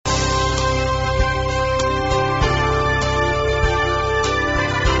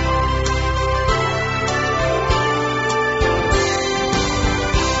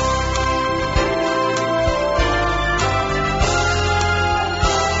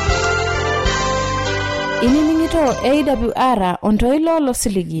Ininingito AWR ontoilo lo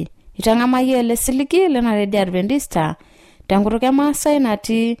siligi. Itangamaye le siligi le na Radio Adventista. Tanguruke Maasai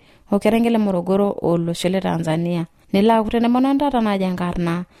nati Okerengele Morogoro olo shele Tanzania. Nila kutene monanda na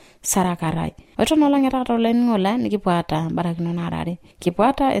jangarna sarakarai. Otono langeta olengola nikipata barakino narare.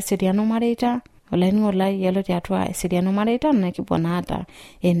 Kipata esediano marita olengola yelo tiatwa esediano marita na kiponata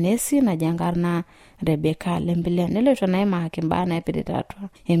enesi na jangarna Rebecca Lembele nile tonaye mahakimba na epiditatwa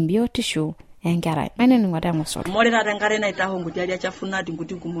embio tishu engarai mane ngwata ngosoro morera tangare na itaho ngutialia chafunati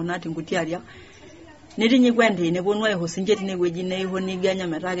nguti kumonati ngutialia niti nyikwende ne bonwa ehosinjeti ne weji ne ho ni ganya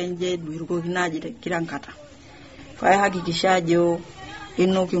metake nje duiruko kinaji kirankata kwa hakikishajo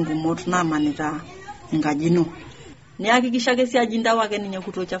ino kingumoto na manita ngajino ni hakikisha kesi ajinda wake ni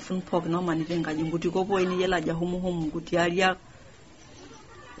nyakuto chafun pok no manite ngaji nguti kopo ini yela ja homu ngutialia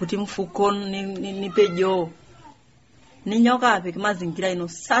kuti mfukon ni pejo ni nyoka ape mazingira ino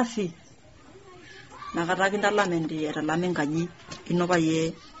safi nakataki ndalamendi era lamengaji inoba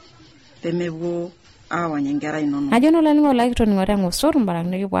ye pemebu awanyengera inono ajono laningo laikitoni ngora ngosoro mbarang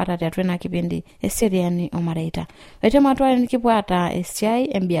nikipwata tatwena kipindi eseriani omaraita wete matwa nikipwata esiai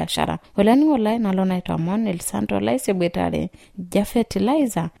embiashara olaningo lai nalona itamon el santo lai sebetare Jafet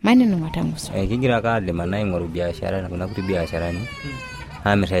Liza mane ngota ngosoro kigira kale manai ngoru biashara na kuna kuti biashara ni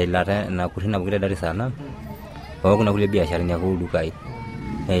amirailata na kutina bukira Dar es Salaam kuna kule biashara nya kudukai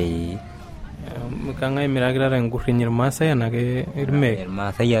Mukanga miragira ngufinyir Maasai na ke irme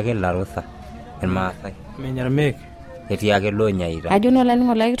Maasai yake la rosa Maasai menyarmek eti yake lo nyaira ajono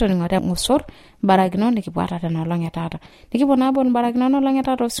laningo laikitoni ngora ngosoro barakino nikipwata tena longetata nikipona bon barakino no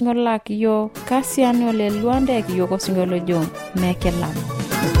longetata singolo lakiyo kasiani ole luande kiyo ko singolo jo mekelam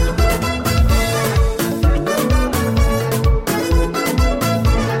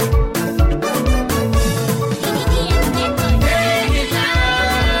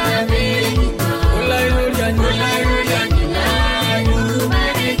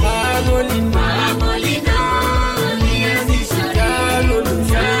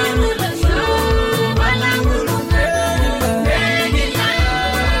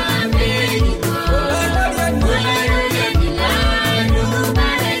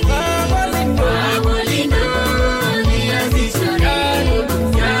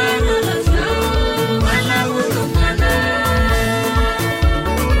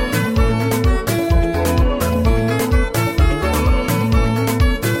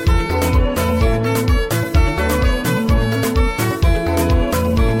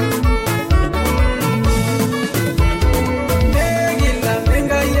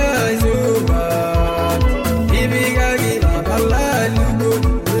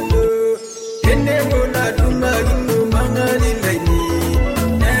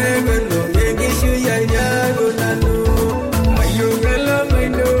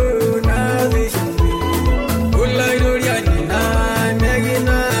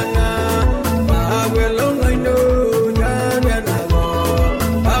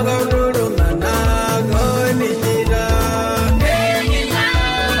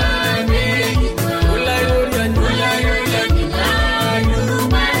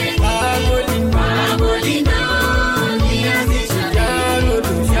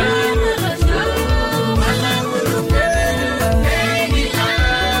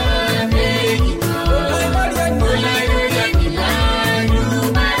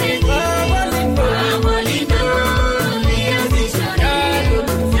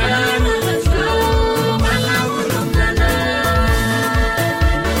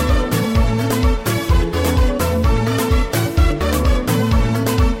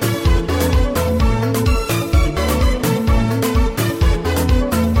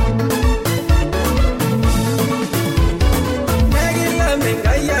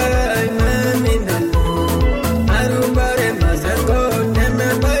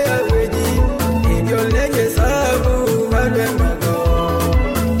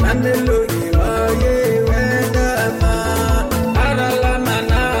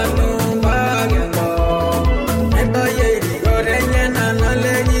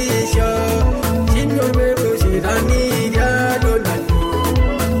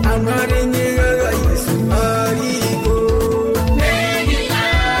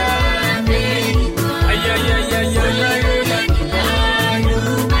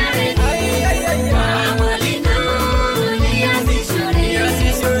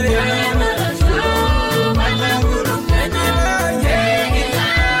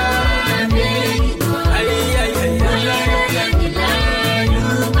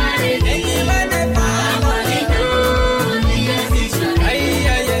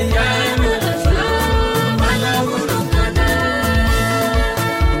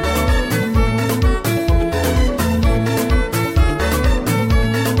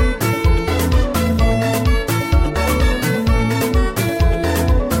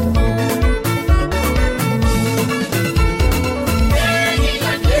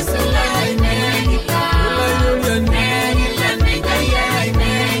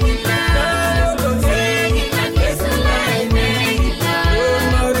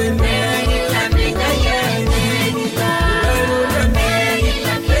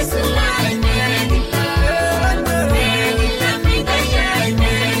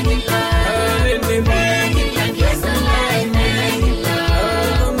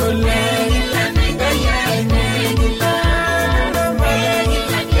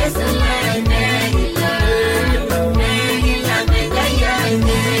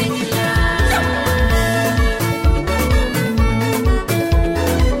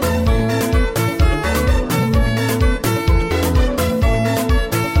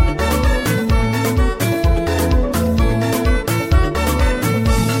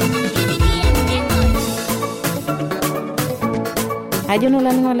ajo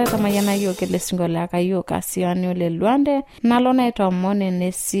nolani tamayana yo kele singola kayo kasiani ole Luande nalo na itomone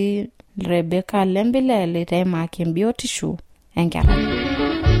nesi Rebecca Lembile le tema kembiotishu engara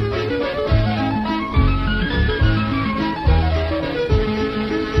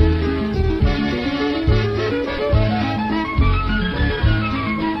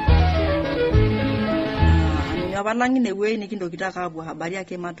abalangi newe nikindokita kabwa habari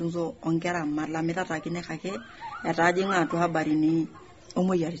yake matunzo ongera malamita takine kake yatajinga atu habari ni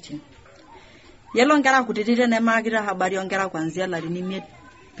omoyaritin yelo ngera kutitite ne magira habari ongera kwanzia larini miet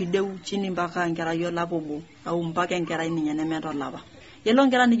pideu chini mpaka ngera yo labobo au mpaka ngera ini nyene mento laba yelo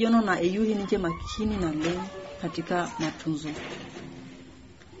ngera ni jono na eyuhi nije makini na le katika matunzo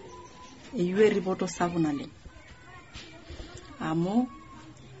eyue ripoto sabu na le amo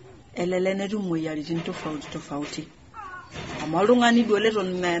elelene tumoyaritin tofauti amalungani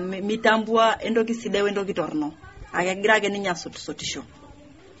doleton mitambua endoki sidewe endoki torno akegira ake ninya sotisho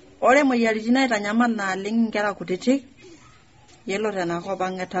ore moyaritin aitanyamal na lingera kutitik yelo tena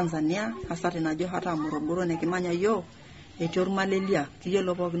kopang Tanzania hasa tenajo hata Morogoro nekimanya yo etor malaria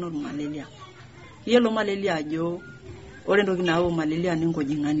kiyelo pokino malaria yelo malaria ajo ore endoki nawo malaria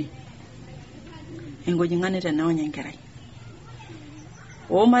ningojingani engojingani tenaonye nkerai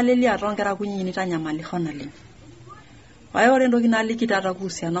o malaria tongera kunyini tanyamali honale wayo ore ndoki nalikitata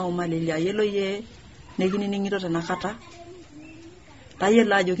kuhusiana o malaria yelo ye nekininingito tenakata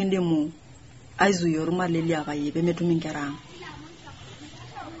tayelo ajo kindimu aizuyor malaria baye bemetumi ngera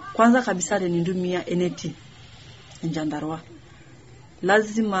kwanza kabisa nindumia eneti njandarwa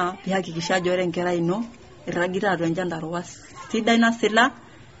lazima bihakikisha jore ngera ino iragira atu njandarwa sida ina sila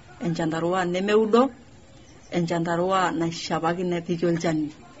njandarwa nemeudo enjandarwa na shabaki na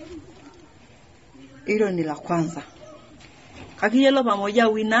pikiolchani hilo ni la kwanza kakiyelo pamoja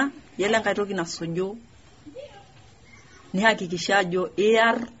wina yele ngaitoki na sojo ni hakikishajo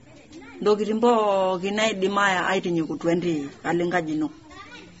ndokirimbo kinaidimaya aitinye kutwende alengajino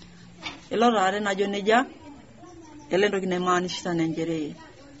elo rare najo neja ele ndoki nemaanisha nenjere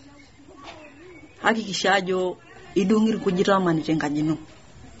hakikishajo idungir kujitamani tengajino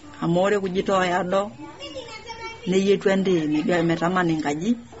amore kujitoa yado neyetwende niga metamani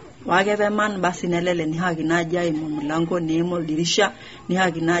ngaji wake peman basi nelele ni haki naja imo mlango ni imo dirisha ni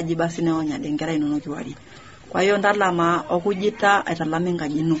haki naji basi neonya dengera inono kiwari kwa hiyo ndalama okujita atalame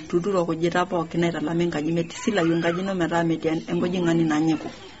ngajino tuturo okujita po kina atalame ngaji metisila yungajino metameti engojingani nanyeko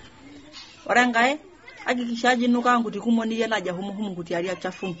ore ngai hakikishaji nuka nguti kumoni yela ja humu nguti aria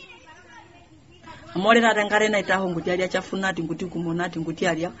chafu amore ta tengare na itaho nguti aria chafu nati nguti kumonati nguti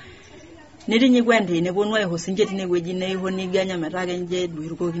aria nitinyi kwende ne bonwa hosinjeti ne weji ne ho ni ganya metake nje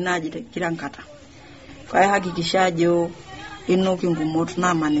duiruko kinaji kirankata kwa hakikishajo inoki ngumoto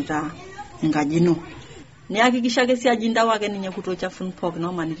na manita ngajino ni hakikisha kesi ajinda wake ninye kutocha funpok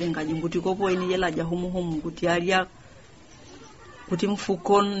na manita ngaji nguti kopo ini yela ja humu nguti aria kuti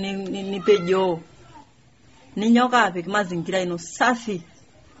mfukon ni pejo ni nyoka ape mazingira ino safi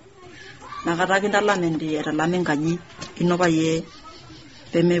na kataki ndalamende atalame ngaji inoba ye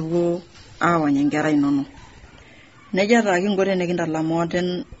pemebu awanyengera inono neja taki ngore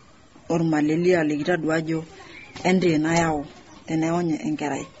nekindalamoten ormalelia likitaduajo ende na yao teneonye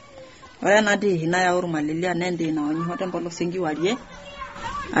engerai ore nadi hina ya ormalelia nende na onyi hote mbolo singi warie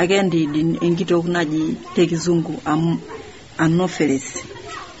agendi enkitok naji tekizungu anopheles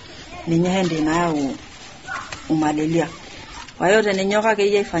ninye hende na yao umalelia wayo tenenyoka ke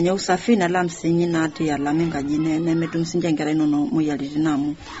yefanya usafi na lamsinyi nati ya lamenga jine nemetumsinja ngera inono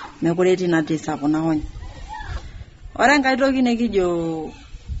muyalitinamu mekureti nati sapona honye ora ngaitoki nekijo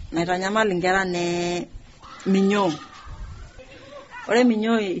naitanyamali ngera ne minyo ore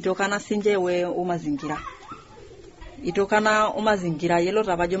minyo itokana sinje we umazingira itokana umazingira yelo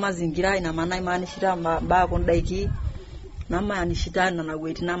tabajo mazingira ina maana imanishita ba kondaiki nama anishita na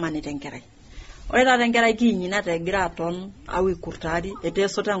nagweti nama nitengerai ore ta tengerai kinyi na tegira aton awi kurtari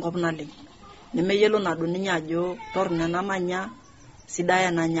eteso tenkop nale nemeyelo nadu ninya ajo torne namanya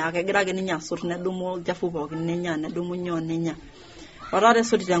sidaya nanya akegira ke ninya sot nedumo jafu pookin ninya nedumo nyo ninya orare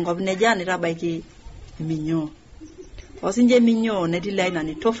sot tenkop neja nitabaiki minyo osinje minyo netile ina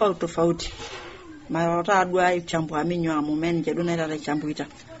ni tofauti marota adwa ichambwa minyo amumen jedu na ita chambuita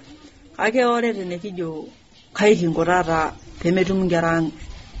ake ore tenekijo kaiki ngorara pemetum ngerang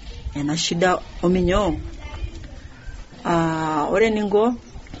ena shida ominyo ore ningo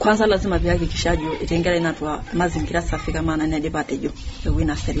kwanza lazima bihakikishajo itengera inatwa mazingira safi kama nani adibatejo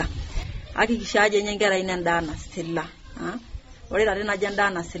ewina sela hakikishaje nyengera inenda na sela ore tena janda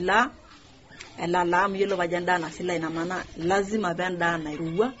na sela elalam yelo bajanda na sela ina maana lazima benda na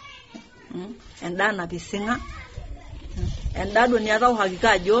irua enda na bisinga endado ni ata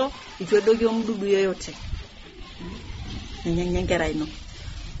uhakika ajo itu edoki omdudu yoyote nyenkera ino.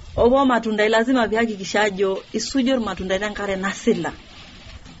 Obo matunda lazima bihakikisha ajo isujo matunda enkare nasila.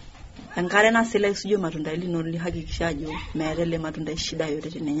 Enkare nasila isujo matunda lino lihakikisha ajo meerele matunda shida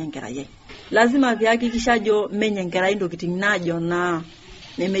yote nyenkera ye. Lazima bihakikisha ajo menyenkera ndokitin najo na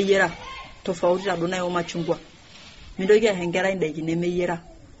nemeyera tofauti adona yo machungwa. Mindoki enkera ndaiki nemeyera.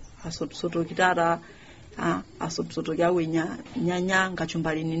 Asoto kitara asoto yawe nyanya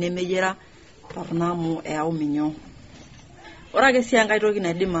nkachumbari nemeyera tornamu eyau minyo. Ora ke sianga itoki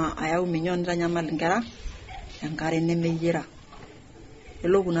naidima ayau minyo nitanyama lingera enkare nemeyera.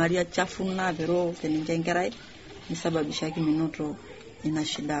 Elo kunaria chafu na vero teninje nkerai nisababisha kiminoto ina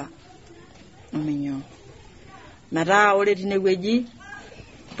shida minyo. Mara ore tinewueji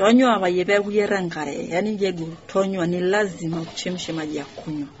tonywa abayepe kuyera enkare yani njegu tonywa ni lazima uchemshe maji ya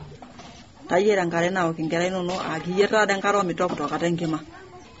kunywa. Tayera enkare nao kingerai nono akiyera enkare omitoktok atenkima.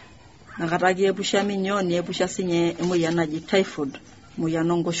 Nakataki epusha minyo ni epusha sinye emoyian naji typhoid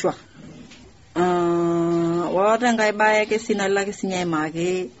moyian ongoshwa. Wata ngai bae ke sinalaki sinye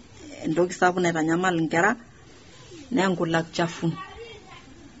maake entoki sapuk naitanyamal nkera na nkulak chafun.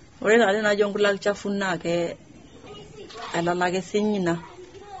 Ore tale najo nkulak chafun na ke alalake sinyina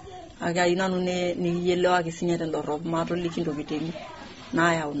aga ina nune ni yelewa ke sinye tendorop matoliki ntokitin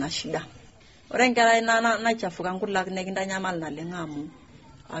na ya una shida. Ore nkera ina na chafuka nkulak nekintanyamal nalengamu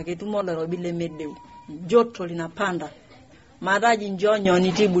aketumo lorobi lemedeu joto linapanda maraji njonyo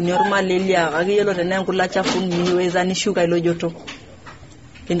nitibu ni ormalelia akiyelo tenenkula chafu niweza nishuka ilo joto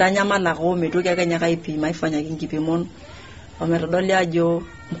kindanyama la gome toki akanya kaipi maifanya kingipimon wametodoli ajo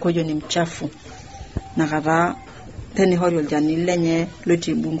mkojo ni mchafu nakata teni hori oljani lenye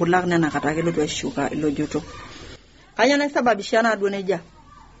lotibu ngulak na nakata kelo twashuka ilo joto kanya na sababisha na aduneja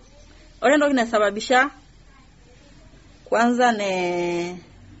ore ndoki na sababisha kwanza ne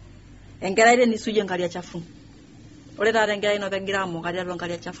engera ile nisuje ngalia chafu. Ore tata engera ino pegiramo ngalia to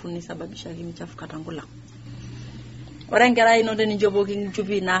ngalia chafu ni sababisha kimichafu katangula. Ore engera ino teni joboki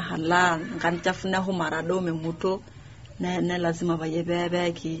nchupi na hala ngani chafu na humarado memuto na lazima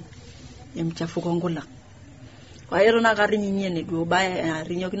bayebebe ki mchafu kongula. Kwa hiyo na gari nyinyene do bae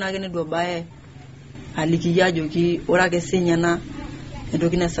rinyo kinagene do bae alikijajo ki ora kesenya na ndio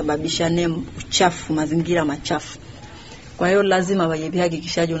kinasababisha uchafu mazingira machafu. Kwa hiyo lazima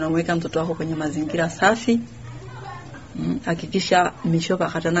wajibihakikishaje unamweka mtoto wako kwenye mazingira safi. Hakikisha mishoka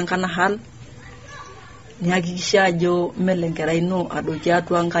katanankana hal. Ni hakikishaje melengera ino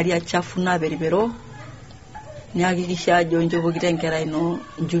adokiatu angalia chafu na beribero. Ni hakikishaje njobo kitengera ino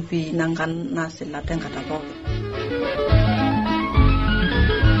njupi nangana sela tengata kwa.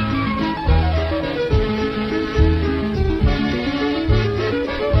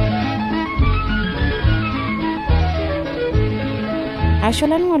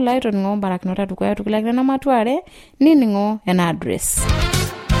 Asholan ngolai ron ngo barak nota dukwaya tukilagna na matuare nini ngo ena address.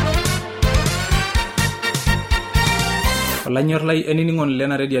 Olanyorlai eniningon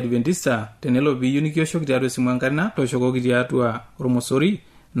lena Radio Adventista tenelo biyu nikioshoki tiatua esimu enkarina toshokoki tiatua ormosori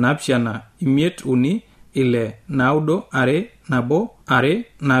napishana imiet uni ile naudo are nabo are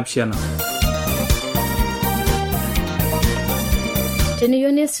napishana.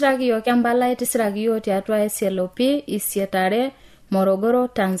 Teniyo nisiraki yo kambala itisiraki yo tiatua SLOP isietare Morogoro,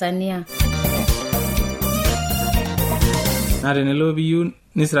 Tanzania. Na tenelo biyu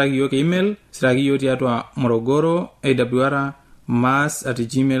nisiraki yo email siraki yo tiatua Morogoro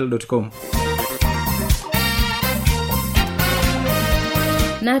awr@mass@gmail.com.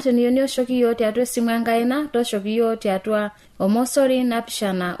 Na teniyo nioshoki yo tiatua simu enkaina toshoki yo tiatua omosori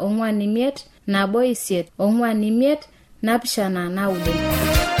napishana ongwani miet nabo isiet ongwani miet napishana naudo.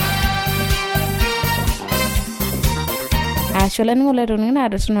 Asholan ngolai ron ngina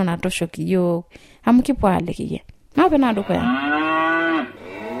adesuno na toshoki yo amukipwale kiye mape na dukwaya.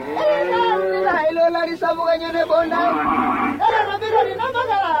 Ilo lari sabu kanyane bonda era nabiro ni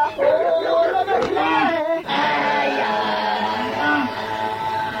nabagala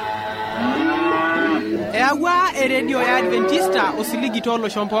Ewa radio ya Adventista osiligi tolo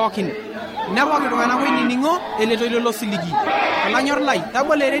shompokin naboki tungana kweni ningo eleto ilo siligi olanyorlai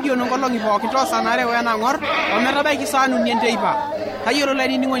tabole radio nongolongi pookin to sanare wena ngor ometabaiki sanu nienteipa tayoro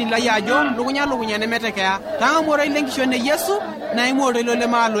lai ningo ni lai ajo lukunya nemetekea tanga moro ile nkishone Yesu na imoro ilo le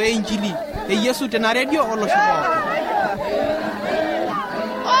malo e injili e Yesu tena radio oloshipo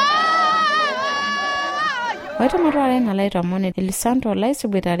Waita marware na laita mone Elisanto laisi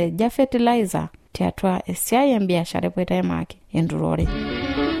bwetare Jafet Liza tiatua esiai embiashara bweta maki endurore.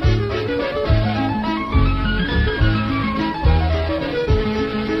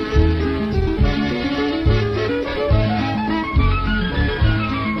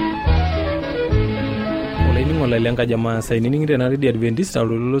 olormola lenka jamaa sai niningire na Radio Adventista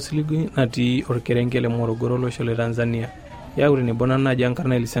ololo siligi natii orkerenke le Morogoro olosho le Tanzania. Yauri ni bona naji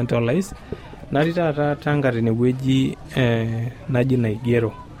Enkarna Elisante Olais natii taata Tanga tenewueji naji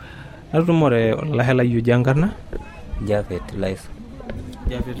Naigero. Natumore olahelayu Enkarna Jafet Lais.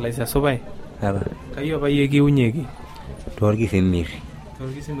 Jafet Lais asupai. Aba. Kayo apa yie kiunyeki? Torkisimiri.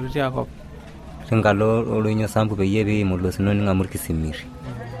 Torkisimiri tiakop. Tengalo olonyo sampu peyie pee imolosino ningamur Kisimiri.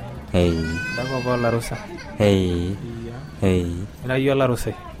 Dako pa larusa. Rayo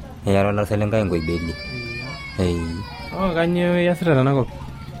larusa. Aro larusa lenkai ngoibeli. Kanyo yasira tanakop.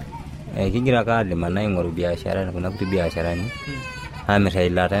 Kigira kaalima naing'oru biashara kuna kuti biasharani. Amirta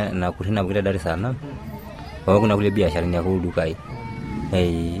ilata na kuti na kuti Dar es Salaam. Kuna kuti biasharani ya kudukai.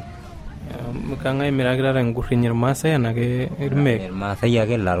 Kangai mirakira ngurri Irmaasai anake irmeek. Irmaasai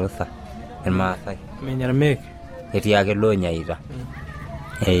ake larusa. Irmaasai. Menyarmeek. Etii ake loonyaita.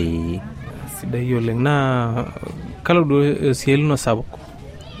 Sidai oleng naa kalo duo siai lino sapuk.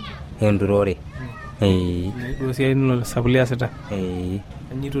 Enturore. Duo siai lino sapuk liasita.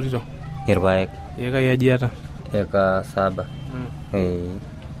 Kanyioo iturito? Irpaek. Ekai aji iyata? Eka 7.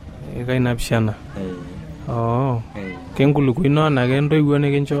 Ekai 7. Kenkuluku ino anake entoiwuo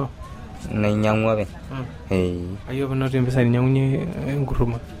nikincho? Nainyang'ua openy. Kayieu apa inoto impisai ninyang'unye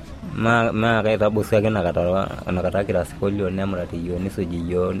enkurruma? Maa kaitabosu ake nakata kira spolio nemurati iyiok nisuj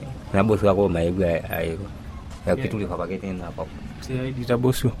iyiok nabosu ake omaeu aiko kituri apa ake tinakop. Tiai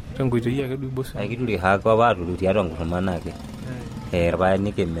ditabosu tenkoitoi ake duo ibosu? Kituri hake apa aturu tiatua nkurruma naake irpaek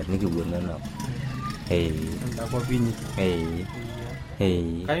nikimir nikiwuo nenako. Endakop inyi?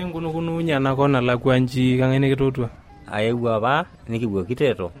 Kayi nkunukunu enakop nalakwa nji kang'ae nikitotua? Aewuo apa nikiwuo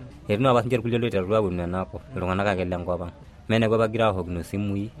Kiteto. Etii apa sinche irkulie loiterutua aponu enakop iltung'anak ake lenkop ang'. Meneeku apa kigira aashokino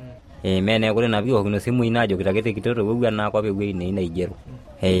simui. Meneeku ore nabo kiwokino simui naajokito ake te Kiteto ewuo enakop ewuei nei Naigero.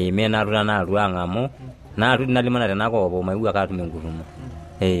 Mee naatu alotu ang'amu naatu nalimana tenakop omaiwu ake atum enkurruma.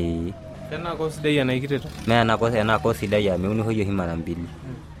 Enakop sidai ena Kiteto? Mee enakop sidai amu eunishoi oshi mara 2.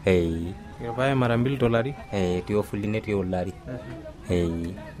 Irpaek mara 2 tolari? Etii ofuli netii olari.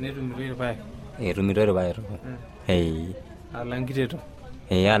 Netumitoi irpaek? Etumitoi irpaek. Alang Kiteto?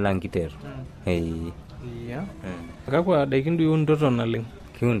 Alang Kiteto. Kakwa daikin duo iunito naleng?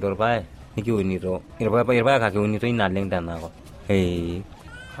 Kiunito irpaek nikiunito irpaek ake eunitoi naleng tenakop.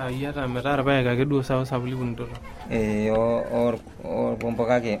 Iyata metaa irpaek ake duo sapuk liunito?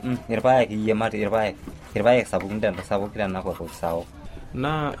 Orpompoka ake irpaek iyemati irpaek sapukin tenakop sapuk.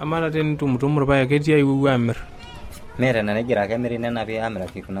 Naa amara tenitumutum irpaek ketii ai wuo amir? Meeta negira ake emiri nenapi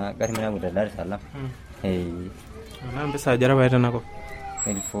amiraki kuna garin napuo Dar es Salaam. Naa mpisai aja irpaek tenakop?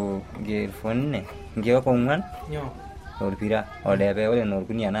 4,000 nkiek 4 orpira odepe ore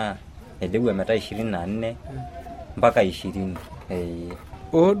norkunia naa edeu metaa 24 mpaka 20.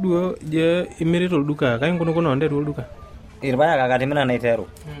 Duo je imirita olduka kai nkunukuna onde olduka? Irpaek ake atimira naiteru.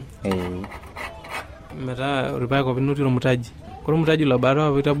 Metaa irpaek opinoti ormutaji. Kore mutaji labaro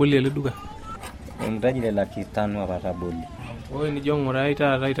apa itaboli ele duka? Mutaji le 500 apa taboli. Nijo ng'urai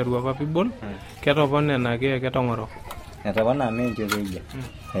taata aiteru apa pibol ketopone enake ketong'oro? Etopona mencho peija.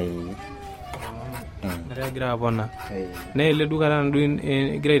 Egira apona. Nee ele duka tana duo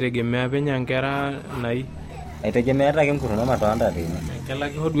egira aitegemea penya nkera nai? Aitegemea ake nkurruma matoonda tene.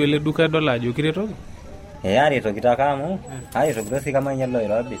 Kelaki hoo duo ele duka dol ajo kiretoki? Aretoki takamu aretokito sii kama nye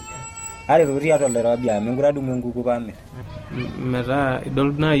Nairobi. Aretoki tiatua Nairobi amu mekure adumu enkuku pamir. Metaa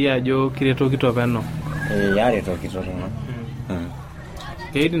idol nai ajo kiretokito peno? Aretokito tene.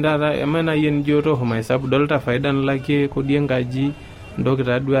 Keidim taata ema nai enijo tohoma hesabu dolta faida nilakie kodi enkaji ntoki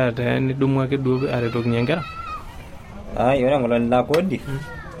taduo ata nidumu ake duo aretokinye nkera? Ore enkolong nilak kodi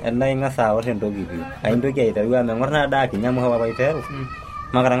enaa ing'asa aorr entoki pii. Aintoki aiteru amu eng'orr naa daa kinyi amu apa aiteru.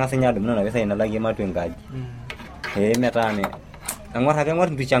 Makatang'asa ninye adumu nena pisai nalakie matua enkaji. Metaa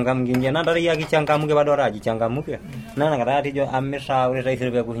eng'orr ntuchangamki nadareyie ake ichangamke padol ajo ichangamke. Naa nakata tijo amirta ore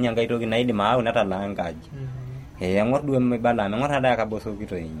taisere peekurunye enkai toki naidim aau netalaa enkaji. Eng'orr duo mibala amu eng'orr daa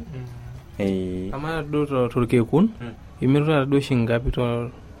kabosokito inyi. Amaa duo torkekun imirita duo shingapi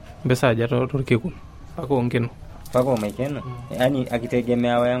mpesa aja torkekun paka onkeno? Paka omaikeno? Yani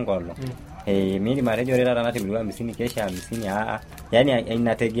akitegemea wenkolong. Miidim atejo ore taata natimiriwa 50 kesho 50 yani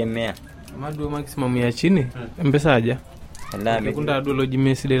inategemea. Amaa duo maximum ya chini mpesa aja? Kekun taa duo loji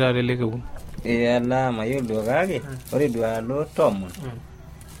mesidai taata ele kekun? Mayiolo duo kake ore duo alo 10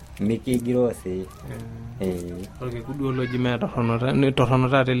 mikigiroo sii. Orkekun duo loji mee torrono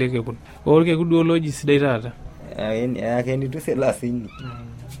taata ele kekun. Orkekun duo loji sidai taata? Ake nitu 30.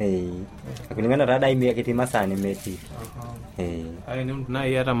 Kulingana taa dai kiti masaa nemetii.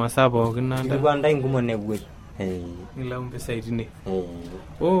 Nai iyata masaa pookin nanda? Ilikuwa ndai nkumok nepuoi. nilau mpisai tine.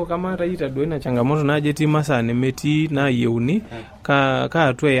 Kama taita duo ina changamoto naje etii masaa nemetii naayieuni ka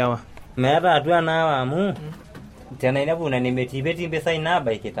atua yawa. Meeta atua naawa amu tenainepu na nemetii betii mpisai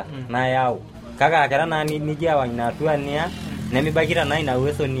naabaikita nayau. Kake akira naa niji awa ina atua nia nemibakita naa ina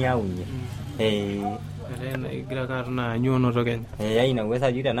uwezo niyaunye. Igira kaatu na nyuonoto Kenya. Ina uwezo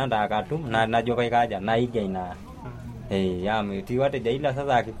ajo tenandaa katum najo kaikaja naiga ina. Metii wateja ila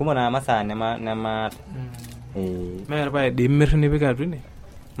sasa akikumo na masaa nema Meera pae dimir nipik atua ine.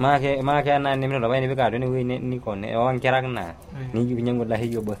 Maake na nimino pae nipik atua ine wei nikone wankerak na ninyangu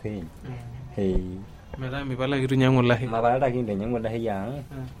lahi obo sei. Metaa mipala kitu nyangu lahi. Mapalata kinde nyangu lahi yang.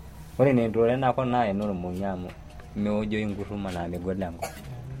 Ore ne ndore na ko na enoro monyamo meojo inguruma na megodango.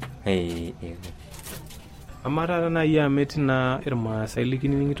 Amara na ya metina irma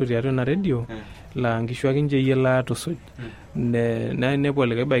sailikini ngito tiatua na radio la ngishu ake nje yela tosuj ne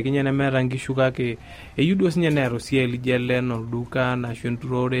pole ke bai kinya na mera ngishu kake eyudo sinya na rosia lijele no duka na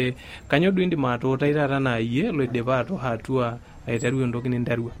shwenturore kanyodu indi mato taitata na ye lo debato hatua aitaru ndoki ni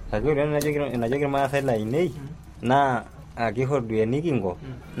ndarua akiro na jogir ma saila inei na akihodu enikingo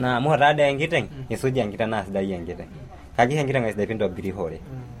na muhada engiteng isuja ngita na sidai engiteng kaki engiteng is depindo birihore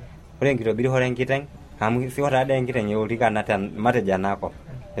ore ngito birihore engiteng amu si hora ada engiteng eulikana tan mateja nako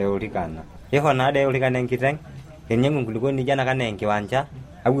eulikana yeho na ada eulikana engiteng yenyengu kuliko ni jana kana enkiwanja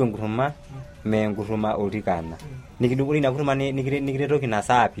au nguruma me nguruma ulikana nikiduguli na nguruma nikiretoki na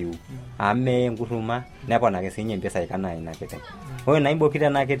sapiu ame nguruma nepo na kesinye mpesa ikana ina kiteng oyo na imbokita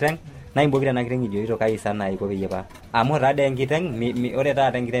na kiteng ijo ito kai sana iko beyepa amu hora ada engiteng ore ta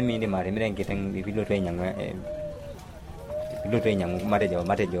engiteng mi ndi mare mi engiteng bibilo to enyangu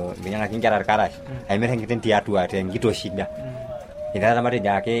matejo binyanga kinjara karash aimere ngiten tiatu ate ngito shida ila matejo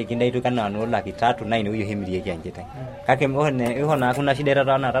yake kindaitu kana no laki 3 na ino himiri yake ngiten kake na kuna shida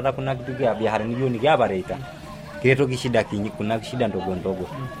tata kuna kitu kia biashara ni yoni kia bareta kireto kishida kuna shida ndogo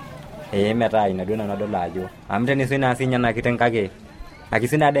meta ina dona na dola ajo amte ni sina asinya na kiten kake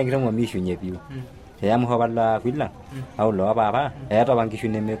akisina ada ngiten mo mishu nyepiu amu hobala kwilla au lo baba to bangishu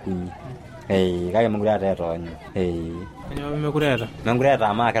nemekunyi kake mungura ta onyo Kanyo mekureta. Mangureta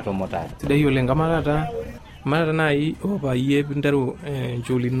ama katomota. Sidai oleng kamarata nai opa iye pinteru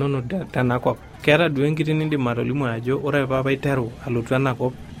njuli nono tanakop. Kera duwe nkiti nindim atolimu ajo ore papa iteru alotu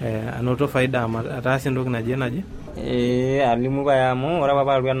enakop anoto faida ataasi entoki naje. Alimu kaya amu ore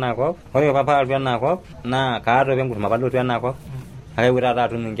papa alotu enakop naa kaato pe nguruma palotu enakop. Ake wira ta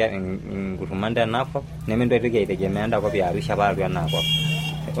atum nguruma enakop nemendo aitoki aitegemea endakop ya Arusha palotu enakop.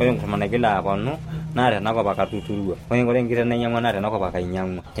 Ore nguruma nagila akonu na tenakop akatuturua ore ngire nanyangwa na tenakop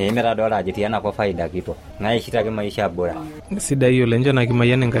akainyangwa meta dola ajitia nako faida kito ngai shitake maisha bora sidai oleng njona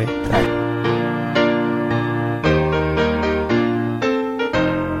kimayane ngai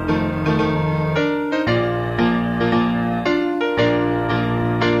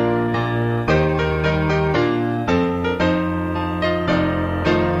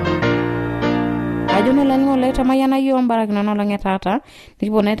ajono lango leta mayana yo mbarak nono langetata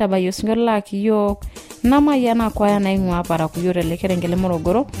nikibona itabayo singola kiyo namayana kwa na ingwa para kuyore lekerengele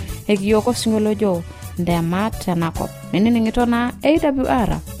Morogoro ekiyoko singolo jo ndemata nako menene ngitona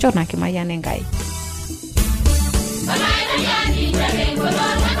AWR chona kimayane ngai.